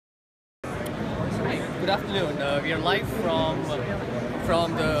Good afternoon. We are live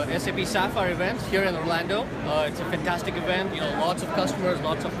from the SAP SAPPHIRE event here in Orlando. It's a fantastic event. Lots of customers,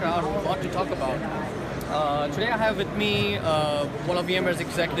 lots of crowd, a lot to talk about. Today I have with me one of VMware's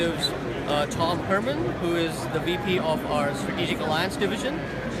executives, Tom Herrmann, who is the VP of our Strategic Alliance Division.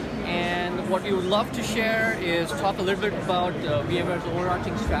 And what we would love to share is talk a little bit about VMware's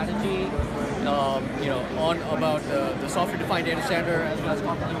overarching strategy, about the software-defined data center, as well as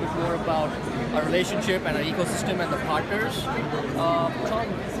talk a little bit more about our relationship and our ecosystem and the partners. Tom,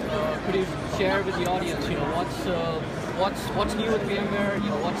 could you share with the audience, what's new with VMware?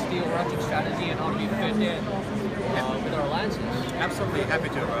 What's the overarching strategy, and how do we fit in with our alliances? Absolutely, happy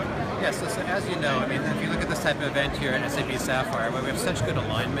to, Ron. Yes, so as you know, if you look at this type of event here at SAP SAPPHIRE, where we have such good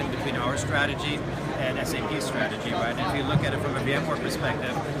alignment between our strategy and SAP's strategy, right? And if you look at it from a VMware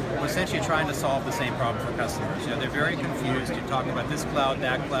perspective, we're essentially trying to solve the same problem for customers. They're very confused. You're talking about this cloud,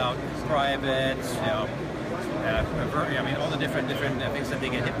 that cloud, private, all the different things that they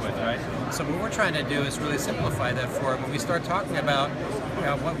get hit with, right? So what we're trying to do is really simplify that for when we start talking about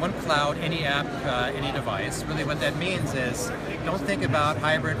one cloud, any app, any device. Really what that means is don't think about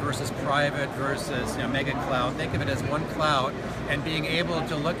hybrid versus private versus mega cloud. Think of it as one cloud and being able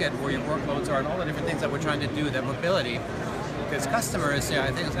to look at where your workloads are and all the different things that we're trying to do, that mobility. Because customers, I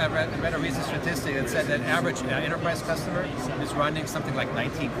think I read a recent statistic that said that average enterprise customer is running something like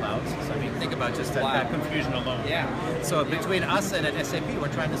 19 clouds. So think about just that confusion alone. Yeah. So between us and at SAP,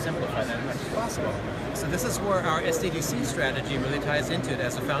 we're trying to simplify that as much as possible. So this is where our SDDC strategy really ties into it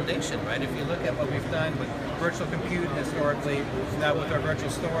as a foundation, right? If you look at what we've done with virtual compute historically, now with our virtual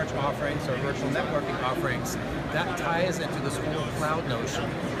storage offerings, our virtual networking offerings, that ties into this whole cloud notion.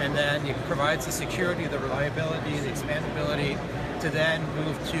 And then it provides the security, the reliability, the expandability to then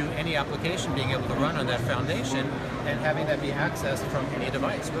move to any application being able to run on that foundation and having that be accessed from any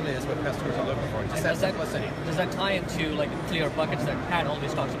device really is what customers are looking for. Just that simplicity. Does that tie into like the clear buckets that Pat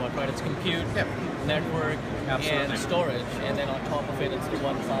always talks about, right? It's compute, network, and storage, and then on top of it, it's the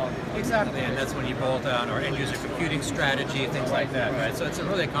one cloud. Exactly, and that's when you bolt on our end-user computing strategy, things like that, right? So it's a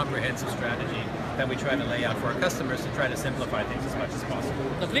really comprehensive strategy that we try to lay out for our customers to try to simplify things as much as possible.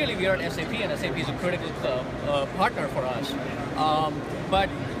 Now, clearly, we are at SAP, and SAP is a critical partner for us. But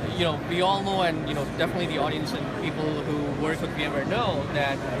we all know, and definitely the audience and people who work with VMware know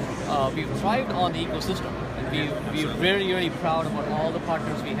that we've thrived on the ecosystem. We're very, very proud about all the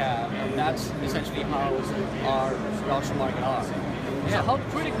partners we have, and that's essentially how our routes to market are. So how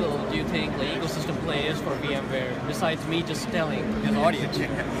critical do you think the ecosystem play is for VMware, besides me just telling the audience?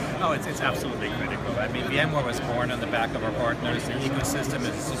 Oh, it's absolutely critical. VMware was born on the back of our partners. The ecosystem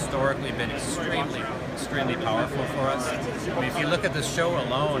has historically been extremely powerful for us. If you look at the show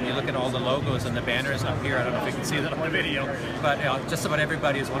alone, you look at all the logos and the banners up here, I don't know if you can see that on the video, but just about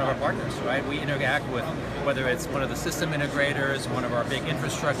everybody is one of our partners, right? We interact with, whether it's one of the system integrators, one of our big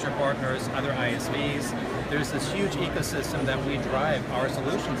infrastructure partners, other ISVs. There's this huge ecosystem that we drive our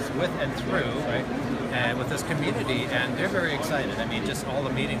solutions with and through, right? And with this community, and they're very excited. Just all the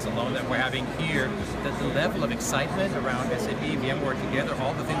meetings alone that we're having here, that the level of excitement around SAP, VMware together,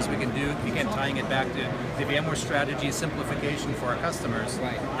 all the things we can do, again, tying it back to the VMware strategy, simplification for our customers.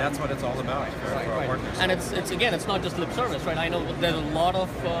 Right. That's what it's all about for our partners. And it's not just lip service, right? I know there's a lot of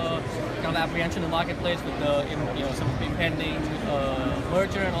apprehension in the marketplace with the some impending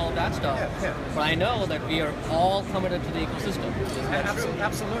merger and all that stuff. Yeah. But I know that we are all committed to the ecosystem.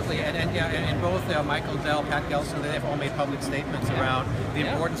 Absolutely, and both Michael Dell, Pat Gelson, they've all made public statements around the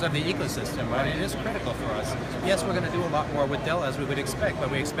importance of the ecosystem, right? It is critical for us. Yes, we're going to do a lot more with Dell as we would expect, but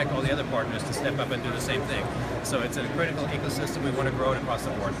we expect all the other partners to step up and do the same thing. So it's a critical ecosystem. We want to grow it across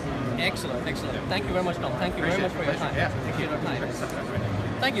the board. Excellent. Thank you very much, Tom. Thank you very much for your time. Yeah, thank you.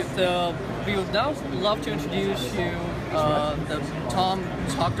 Thank you. We would now love to introduce you. Tom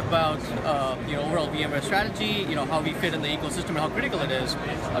talked about overall VMware strategy, how we fit in the ecosystem and how critical it is.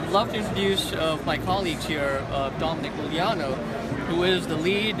 I'd love to introduce my colleagues here, Dominic Gugliano, who is the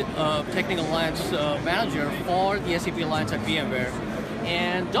lead technical alliance manager for the SAP Alliance at VMware.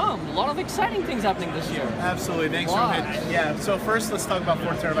 And Dom, a lot of exciting things happening this year. Absolutely, thanks Rohit. Yeah, so first let's talk about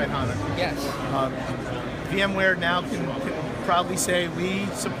 4 terabyte HANA. Yes. VMware now can proudly say we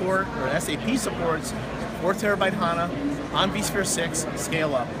support, or SAP supports, 4 terabyte HANA on vSphere 6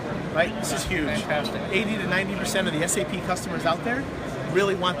 scale up. Right? This is huge. Fantastic. 80 to 90% of the SAP customers out there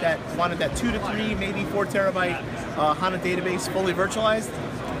really wanted that 2 to 3, maybe 4 terabyte HANA database fully virtualized.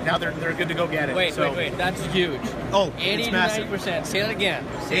 Now they're good to go get it. Wait, that's huge. Oh, 80 it's massive. to 90%. Say that again.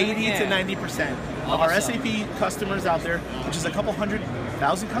 80 to 90% of our SAP customers out there, which is a couple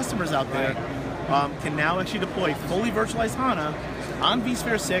 100,000 customers out there, can now actually deploy fully virtualized HANA on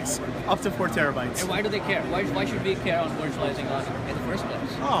vSphere 6 up to 4 terabytes. And why do they care? Why should we care on virtualizing HANA in the first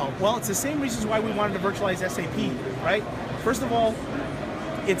place? Oh, well, it's the same reasons why we wanted to virtualize SAP, right? First of all,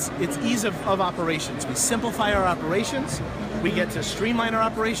 it's ease of operations. We simplify our operations. We get to streamline our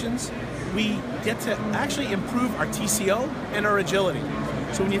operations. We get to actually improve our TCO and our agility.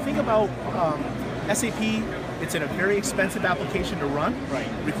 So when you think about SAP, it's in a very expensive application to run. Right.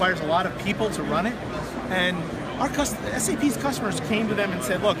 Requires a lot of people to run it. And SAP's customers came to them and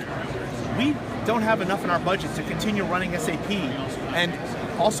said, look, we don't have enough in our budget to continue running SAP and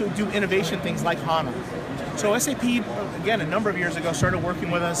also do innovation things like HANA. So SAP, again, a number of years ago, started working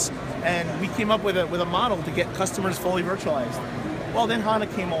with us, and we came up with a model to get customers fully virtualized. Well, then HANA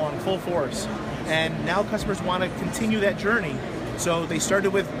came along full force, and now customers want to continue that journey. So they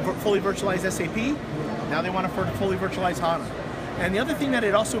started with fully virtualized SAP, now they want to fully virtualize HANA. And the other thing that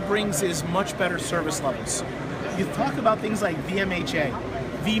it also brings is much better service levels. You talk about things like VMHA,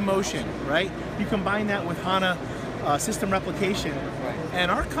 vMotion, right? You combine that with HANA system replication,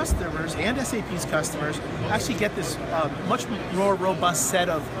 and our customers and SAP's customers actually get this much more robust set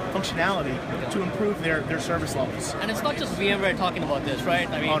of functionality to improve their service levels. And it's not just VMware talking about this, right?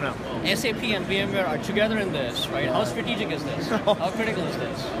 I mean, SAP and VMware are together in this, right? How strategic is this? How critical is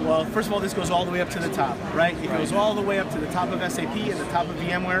this? Well, first of all, this goes all the way up to the top, right? It goes all the way up to the top of SAP and the top of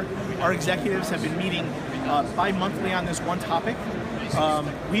VMware. Our executives have been meeting bi-monthly on this one topic.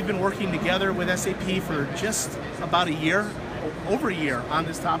 We've been working together with SAP for just about a year, over a year on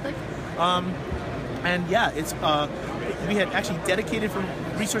this topic. And yeah, we had actually dedicated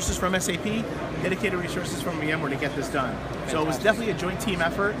resources from SAP, dedicated resources from VMware to get this done. Fantastic. So it was definitely a joint team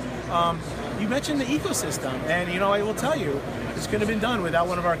effort. You mentioned the ecosystem, and I will tell you, this couldn't have been done without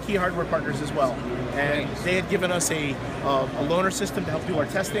one of our key hardware partners as well. And they had given us a loaner system to help do our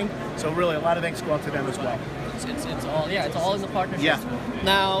testing. So really, a lot of thanks go out to them as well. It's all in the partnership. Yeah.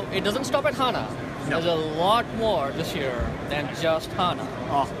 Now, it doesn't stop at HANA. No. There's a lot more this year than just HANA.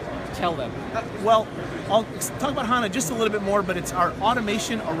 Tell them. Well, I'll talk about HANA just a little bit more, but it's our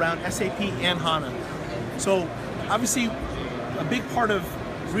automation around SAP and HANA. So obviously, a big part of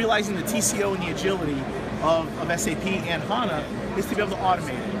realizing the TCO and the agility of SAP and HANA is to be able to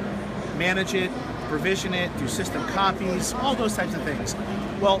automate it, manage it, provision it, do system copies, all those types of things.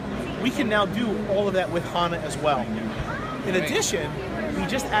 Well, we can now do all of that with HANA as well. In addition, we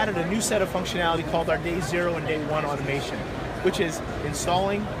just added a new set of functionality called our Day 0 and Day 1 automation, which is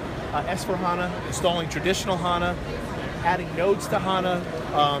installing S/4HANA, installing traditional HANA, adding nodes to HANA,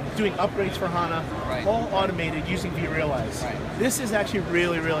 doing upgrades for HANA, all automated using vRealize. This is actually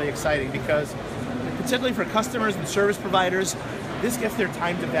really, really exciting because, particularly for customers and service providers, this gets their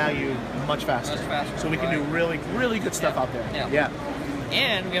time to value much faster. So we can do really, really good stuff out there. Yeah.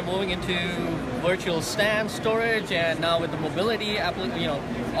 And we are moving into virtual SAN storage, and now with the mobility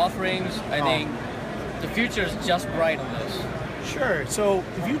offerings, I think the future is just bright on this. Sure. So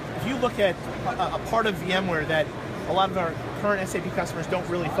if you look at a part of VMware that a lot of our current SAP customers don't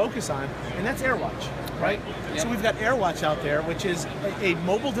really focus on, and that's AirWatch, right? So we've got AirWatch out there, which is a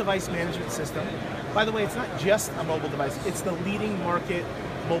mobile device management system. By the way, it's not just a mobile device; it's the leading market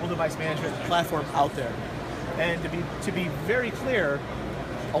mobile device management platform out there. And to be very clear,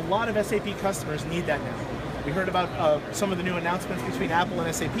 a lot of SAP customers need that now. We heard about some of the new announcements between Apple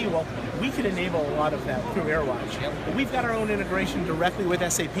and SAP. Well, we could enable a lot of that through AirWatch. But we've got our own integration directly with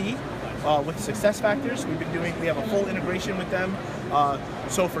SAP, with SuccessFactors. We have a full integration with them.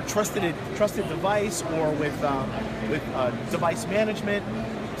 So for trusted device or with device management,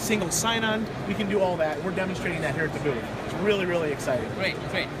 single sign-on, we can do all that. We're demonstrating that here at the booth. It's really, really exciting. Great.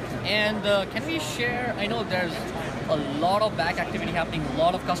 And can we share, I know there's a lot of back activity happening, a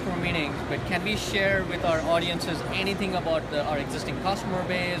lot of customer meetings, but can we share with our audiences anything about our existing customer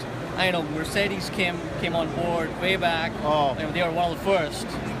base? I know Mercedes came on board way back. They were one of the first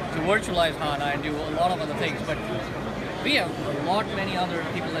to virtualize HANA and do a lot of other things, but we have many other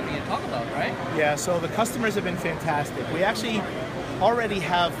people that we can talk about, right? Yeah, so the customers have been fantastic. We actually already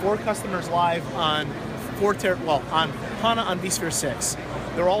have 4 customers live on on HANA on vSphere 6.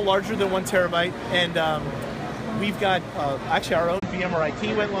 They're all larger than 1 terabyte, and we've got actually our own VMware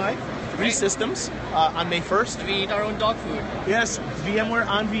IT went live, 3 systems on May 1st. We eat our own dog food. Yes, VMware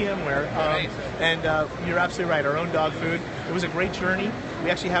on VMware, and you're absolutely right, our own dog food. It was a great journey. We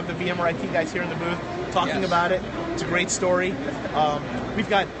actually have the VMware IT guys here in the booth talking about it. It's a great story. We've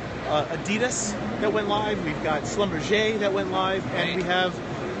got Adidas that went live, we've got Schlumberger that went live, and we have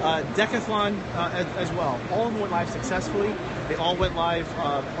Decathlon as well. All of them went live successfully. They all went live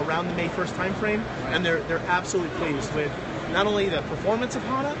around the May 1st timeframe, and they're absolutely pleased with not only the performance of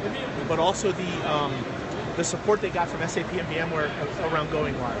HANA, but also the the support they got from SAP and VMware around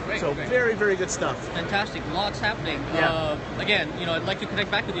going live. Great, so great. very, very good stuff. Fantastic, lots happening. Yeah. Again, I'd like to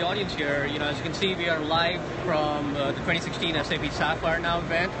connect back to the audience here. As you can see, we are live from the 2016 SAP SAPPHIRE Now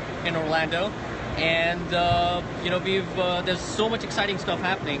event in Orlando, and there's so much exciting stuff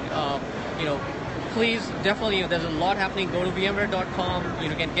happening. Please, definitely, there's a lot happening. Go to VMware.com. You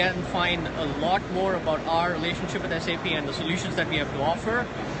can get and find a lot more about our relationship with SAP and the solutions that we have to offer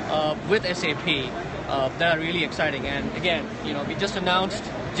with SAP that are really exciting. And again, we just announced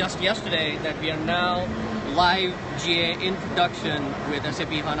just yesterday that we are now live GA in production with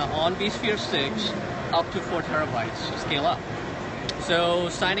SAP HANA on vSphere 6 up to 4 terabytes scale up. So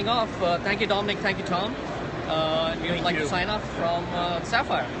signing off, thank you Dominic, thank you Tom. And we would like to sign off from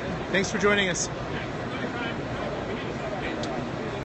Sapphire. Thanks for joining us.